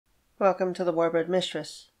Welcome to the Warbird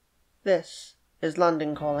Mistress. This is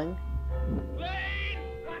London Calling.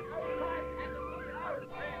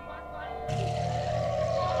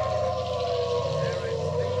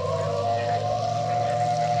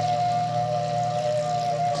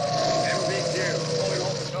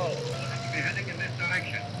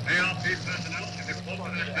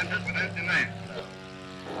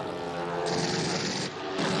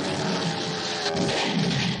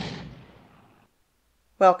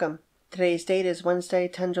 Welcome. Today's date is Wednesday,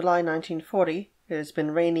 10 July 1940. It has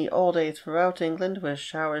been rainy all day throughout England, with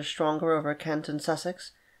showers stronger over Kent and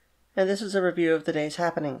Sussex, and this is a review of the day's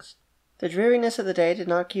happenings. The dreariness of the day did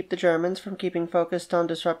not keep the Germans from keeping focused on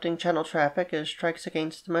disrupting Channel traffic as strikes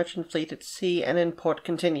against the merchant fleet at sea and in port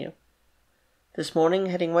continue. This morning,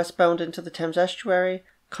 heading westbound into the Thames Estuary,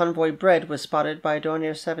 Convoy Bread was spotted by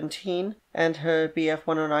Dornier 17 and her Bf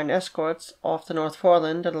 109 escorts off the North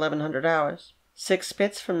Foreland at 1100 hours. 6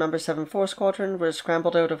 Spits from No. 74 Squadron were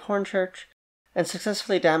scrambled out of Hornchurch and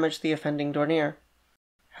successfully damaged the offending Dornier.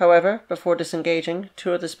 However, before disengaging,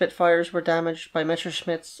 2 of the Spitfires were damaged by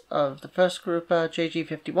Messerschmitts of the first group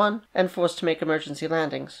JG-51 and forced to make emergency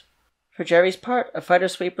landings. For Jerry's part, a fighter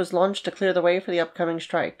sweep was launched to clear the way for the upcoming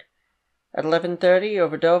strike. At 11:30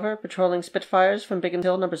 over Dover, patrolling Spitfires from Biggin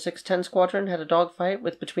Hill No. 610 Squadron had a dogfight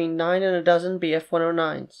with between 9 and a dozen Bf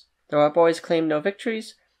 109s. Though our boys claimed no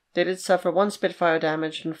victories, they did suffer 1 Spitfire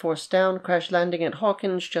damaged and forced down, crash landing at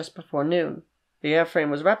Hawkins just before noon. The airframe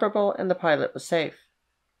was reparable and the pilot was safe.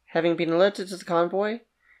 Having been alerted to the convoy,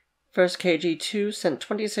 1st KG-2 sent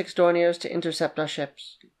 26 Dorniers to intercept our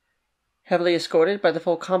ships. Heavily escorted by the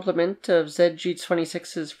full complement of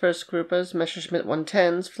ZG-26's first groupers Messerschmitt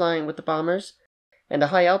 110s flying with the bombers, and a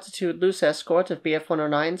high-altitude loose escort of Bf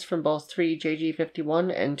 109s from both 3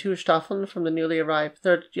 JG-51 and 2 Staffeln from the newly arrived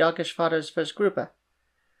 3rd Jagdgeschwader's first grouper.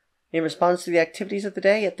 In response to the activities of the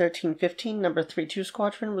day, at 13:15, No. 32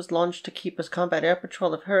 Squadron was launched to keep a combat air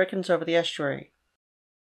patrol of Hurricanes over the estuary.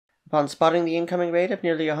 Upon spotting the incoming raid of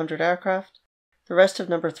nearly 100 aircraft, the rest of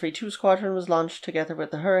No. 32 Squadron was launched together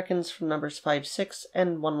with the Hurricanes from Nos. 5-6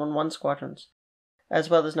 and 111 Squadrons, as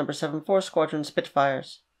well as No. 74 Squadron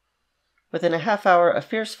Spitfires. Within a half hour, a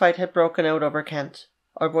fierce fight had broken out over Kent.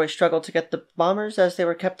 Our boys struggled to get the bombers as they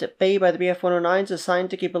were kept at bay by the Bf 109s assigned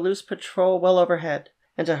to keep a loose patrol well overhead,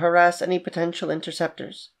 and to harass any potential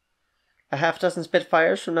interceptors. A half-dozen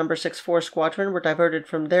Spitfires from No. 64 Squadron were diverted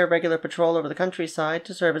from their regular patrol over the countryside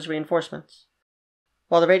to serve as reinforcements.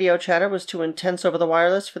 While the radio chatter was too intense over the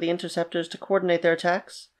wireless for the interceptors to coordinate their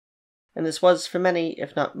attacks, and this was for many,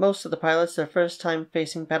 if not most of the pilots, their first time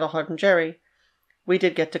facing battle-hardened Jerry, we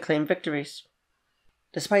did get to claim victories.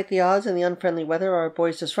 Despite the odds and the unfriendly weather, our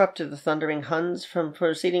boys disrupted the thundering Huns from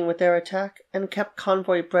proceeding with their attack and kept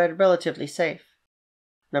Convoy Bread relatively safe.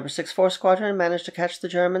 No. 64 Squadron managed to catch the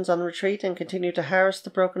Germans on retreat and continued to harass the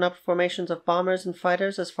broken-up formations of bombers and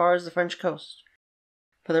fighters as far as the French coast.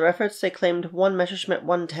 For their efforts, they claimed 1 Messerschmitt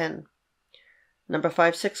 110. No.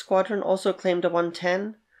 5-6 Squadron also claimed a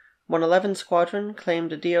 110, 111 Squadron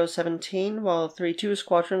claimed a DO-17, while 3-2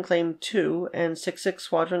 Squadron claimed 2, and 6-6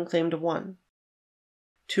 Squadron claimed 1.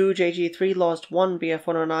 2 JG-3 lost 1 Bf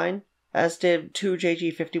 109, as did 2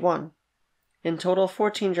 JG-51. In total,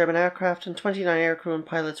 14 German aircraft and 29 aircrew and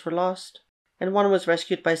pilots were lost, and 1 was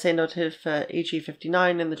rescued by Seenotief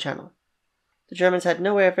AG-59 in the Channel. The Germans had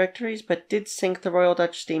no air victories, but did sink the Royal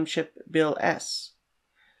Dutch steamship Bill S.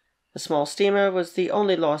 The small steamer was the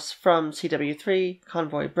only loss from CW-3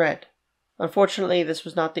 Convoy Bread. Unfortunately, this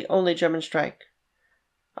was not the only German strike.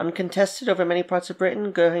 Uncontested over many parts of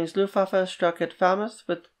Britain, Goering's Luftwaffe struck at Falmouth,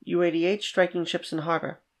 with U-88 striking ships in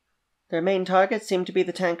harbour. Their main targets seemed to be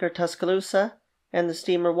the tanker Tuscaloosa and the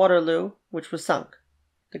steamer Waterloo, which was sunk.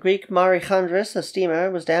 The Greek Marichandris, a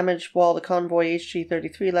steamer, was damaged while the convoy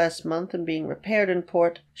HG-33 last month and being repaired in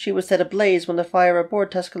port. She was set ablaze when the fire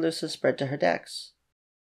aboard Tuscaloosa spread to her decks.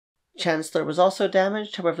 Chancellor was also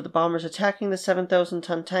damaged, however the bombers attacking the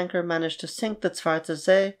 7,000-ton tanker managed to sink the Zwarte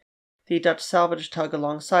Zee, the Dutch salvage tug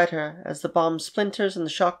alongside her, as the bomb splinters and the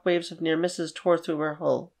shock waves of near misses tore through her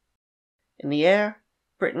hull. In the air,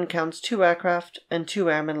 Britain counts 2 aircraft and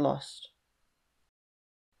 2 airmen lost.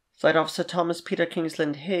 Flight Officer Thomas Peter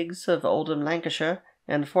Kingsland Higgs of Oldham, Lancashire,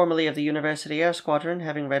 and formerly of the University Air Squadron,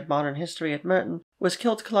 having read modern history at Merton, was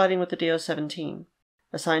killed colliding with the DO-17.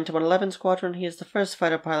 Assigned to 111 Squadron, he is the first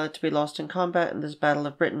fighter pilot to be lost in combat in this Battle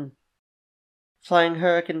of Britain. Flying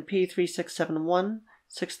Hurricane P-3671,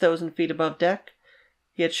 6,000 feet above deck,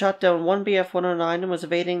 he had shot down 1 Bf 109 and was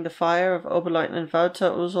evading the fire of Oberleutnant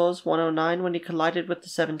Walter Usol's 109 when he collided with the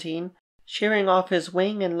 17, shearing off his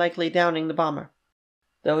wing and likely downing the bomber.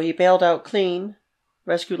 Though he bailed out clean,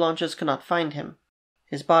 rescue launches could not find him.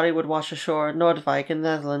 His body would wash ashore Noordwijk in the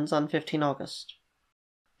Netherlands on 15 August.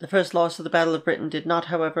 The first loss of the Battle of Britain did not,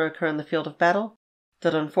 however, occur in the field of battle.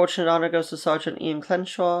 That unfortunate honour goes to Sergeant Ian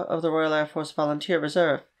Clenshaw of the Royal Air Force Volunteer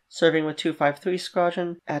Reserve, serving with 253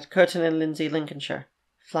 Squadron at Curtin in Lindsey, Lincolnshire.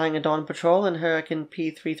 Flying a dawn patrol in Hurricane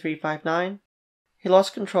P3359, he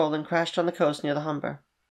lost control and crashed on the coast near the Humber.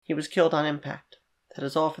 He was killed on impact. That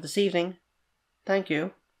is all for this evening. Thank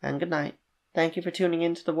you, and good night. Thank you for tuning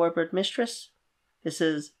in to the Warbird Mistress. This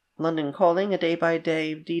is London Calling, a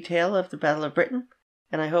day-by-day detail of the Battle of Britain,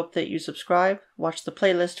 and I hope that you subscribe, watch the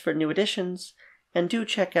playlist for new editions, and do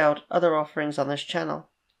check out other offerings on this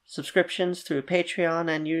channel. Subscriptions through Patreon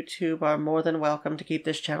and YouTube are more than welcome to keep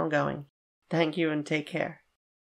this channel going. Thank you and take care.